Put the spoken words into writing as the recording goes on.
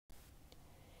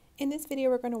In this video,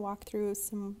 we're going to walk through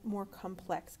some more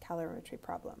complex calorimetry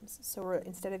problems. So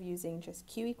instead of using just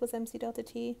Q equals mc delta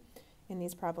T, in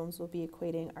these problems we'll be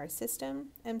equating our system,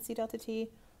 mc delta T,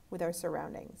 with our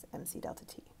surroundings, mc delta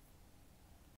T.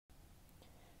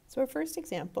 So our first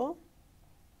example,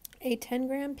 a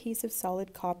 10-gram piece of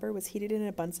solid copper was heated in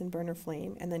a Bunsen burner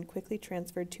flame and then quickly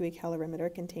transferred to a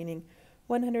calorimeter containing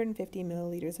 150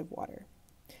 milliliters of water.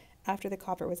 After the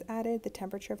copper was added, the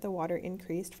temperature of the water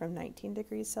increased from 19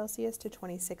 degrees Celsius to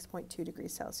 26.2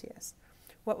 degrees Celsius.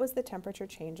 What was the temperature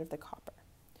change of the copper?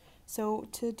 So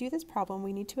to do this problem,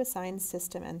 we need to assign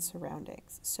system and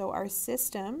surroundings. So our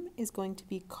system is going to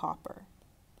be copper.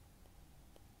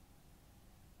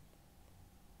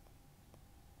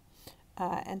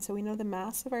 And so we know the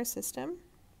mass of our system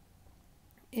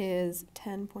is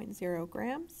 10.0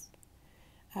 grams.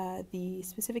 The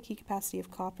specific heat capacity of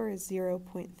copper is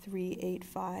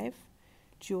 0.385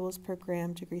 joules per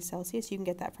gram degree Celsius. You can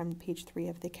get that from page 3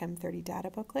 of the Chem 30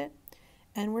 data booklet.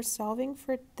 And we're solving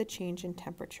for the change in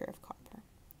temperature of copper.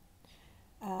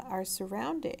 Our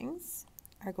surroundings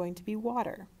are going to be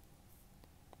water.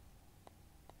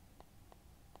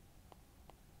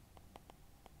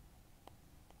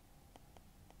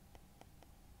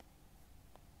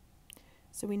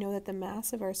 So we know that the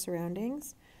mass of our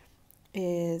surroundings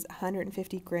is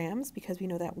 150 grams because we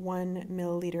know that 1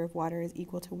 milliliter of water is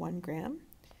equal to 1 gram.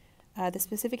 The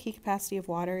specific heat capacity of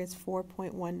water is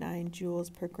 4.19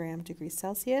 joules per gram degree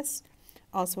Celsius,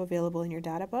 also available in your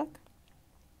data book.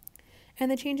 And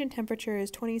the change in temperature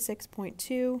is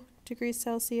 26.2 degrees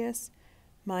Celsius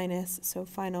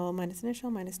final minus initial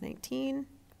minus 19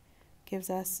 gives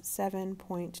us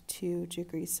 7.2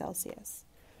 degrees Celsius.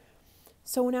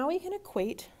 So now we can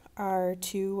equate our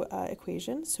two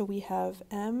equations. So we have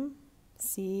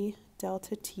mc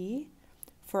delta T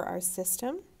for our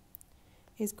system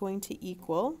is going to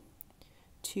equal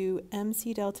to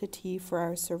mc delta T for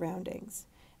our surroundings.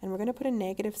 And we're going to put a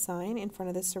negative sign in front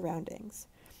of the surroundings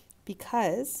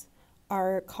because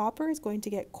our copper is going to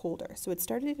get colder. So it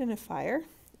started in a fire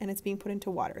and it's being put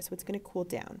into water, so it's going to cool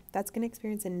down. That's going to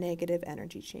experience a negative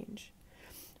energy change.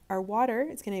 Our water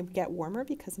is going to get warmer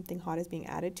because something hot is being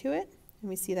added to it, and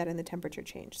we see that in the temperature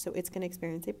change. So it's going to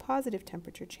experience a positive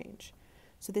temperature change.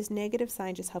 So this negative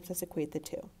sign just helps us equate the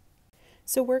two.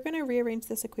 So we're going to rearrange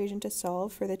this equation to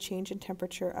solve for the change in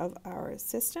temperature of our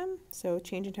system, so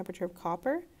change in temperature of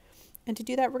copper. And to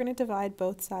do that, we're going to divide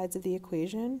both sides of the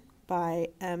equation by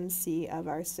mc of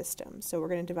our system. So we're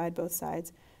going to divide both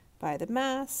sides by the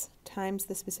mass times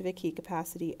the specific heat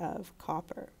capacity of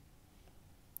copper.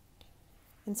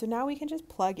 And so now we can just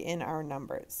plug in our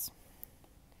numbers.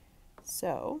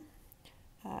 So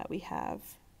we have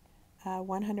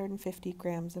 150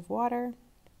 grams of water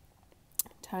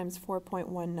times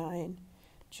 4.19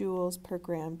 joules per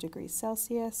gram degree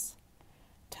Celsius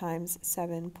times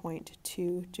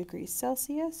 7.2 degrees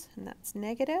Celsius, and that's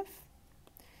negative.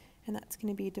 And that's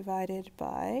going to be divided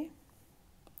by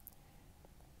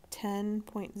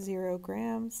 10.0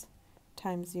 grams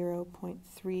times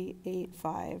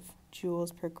 0.385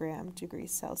 joules per gram degree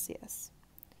Celsius.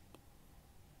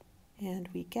 And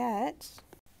we get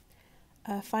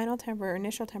a final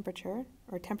initial temperature,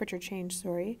 or temperature change,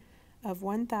 sorry, of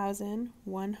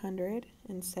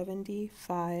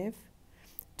 1,175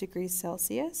 degrees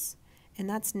Celsius, and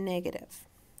that's negative.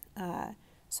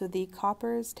 So the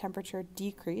copper's temperature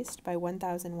decreased by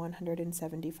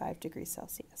 1,175 degrees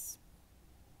Celsius.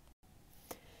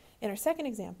 In our second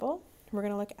example, we're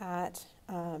going to look at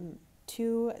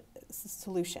two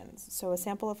solutions. So a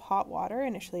sample of hot water,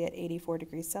 initially at 84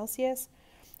 degrees Celsius,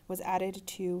 was added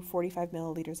to 45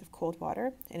 milliliters of cold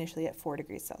water, initially at 4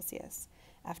 degrees Celsius.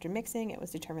 After mixing, it was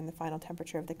determined the final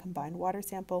temperature of the combined water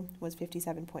sample was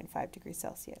 57.5 degrees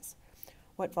Celsius.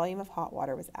 What volume of hot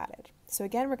water was added? So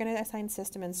again, we're going to assign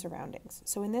system and surroundings.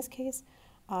 So in this case,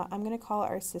 I'm going to call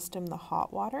our system the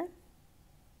hot water.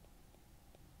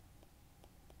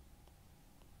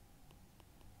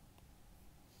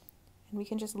 And we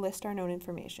can just list our known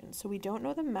information. So we don't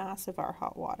know the mass of our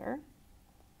hot water.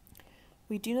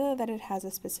 We do know that it has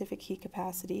a specific heat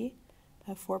capacity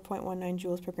of 4.19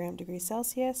 joules per gram degree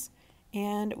Celsius,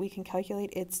 and we can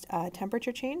calculate its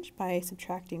temperature change by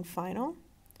subtracting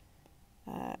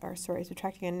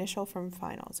subtracting initial from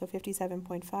final. So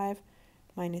 57.5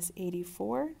 minus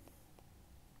 84,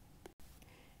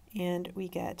 and we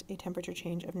get a temperature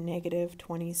change of negative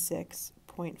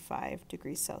 26.5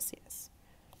 degrees Celsius.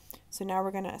 So now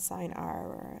we're going to assign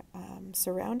our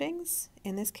surroundings.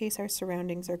 In this case, our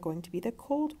surroundings are going to be the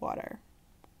cold water.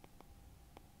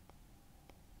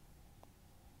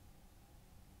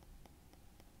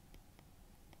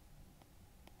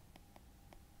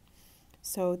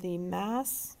 So the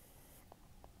mass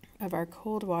of our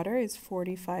cold water is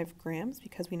 45 grams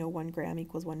because we know 1 gram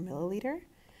equals 1 milliliter.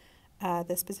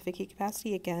 The specific heat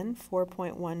capacity, again,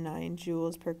 4.19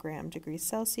 joules per gram degrees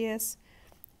Celsius.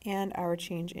 And our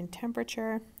change in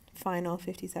temperature, final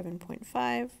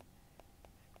 57.5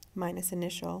 minus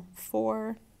initial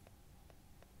 4.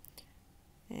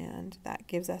 And that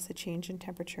gives us a change in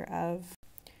temperature of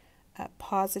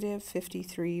positive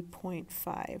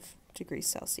 53.5 degrees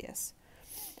Celsius.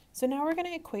 So now we're going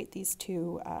to equate these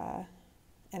two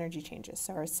energy changes.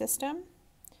 So our system,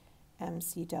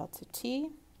 mc delta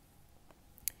T,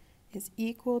 is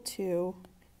equal to,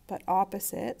 but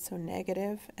opposite, so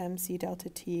negative mc delta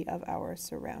T of our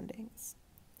surroundings.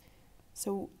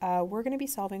 So we're going to be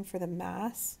solving for the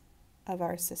mass of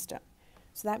our system.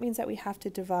 So that means that we have to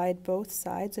divide both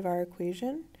sides of our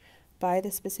equation by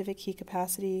the specific heat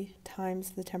capacity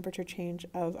times the temperature change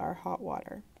of our hot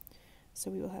water. So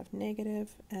we will have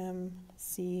negative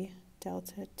mc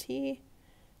delta T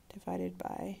divided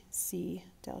by c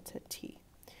delta T.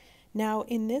 Now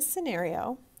in this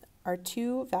scenario, our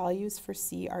two values for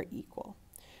C are equal.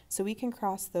 So we can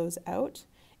cross those out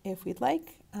if we'd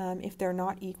like. If they're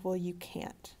not equal, you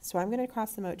can't. So I'm going to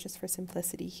cross them out just for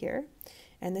simplicity here.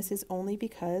 And this is only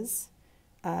because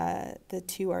the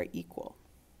two are equal.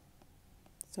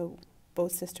 So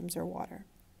both systems are water.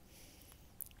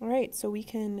 All right, so we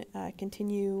can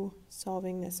continue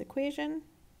solving this equation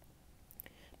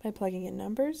by plugging in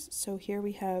numbers. So here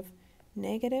we have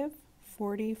negative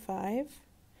 45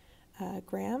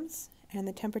 grams, and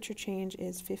the temperature change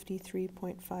is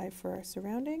 53.5 for our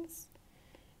surroundings.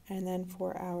 And then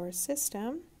for our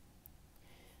system,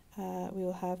 we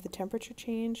will have the temperature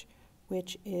change,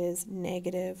 which is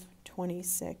negative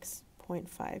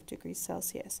 26.5 degrees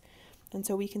Celsius. And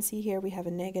so we can see here we have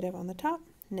a negative on the top,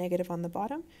 negative on the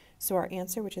bottom. So our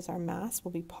answer, which is our mass,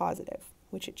 will be positive,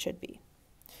 which it should be.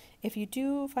 If you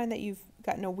do find that you've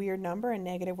gotten a weird number, a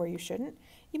negative where you shouldn't,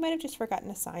 you might have just forgotten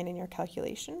a sign in your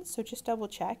calculation. So just double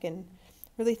check and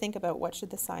really think about what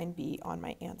should the sign be on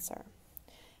my answer.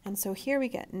 And so here we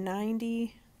get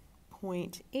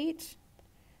 90.8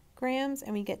 grams,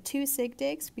 and we get 2 sig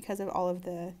digs because of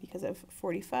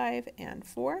 45 and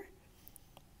 4.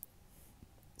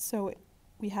 So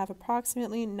we have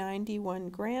approximately 91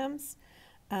 grams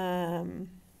of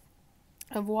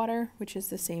water, which is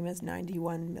the same as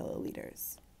 91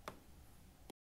 milliliters.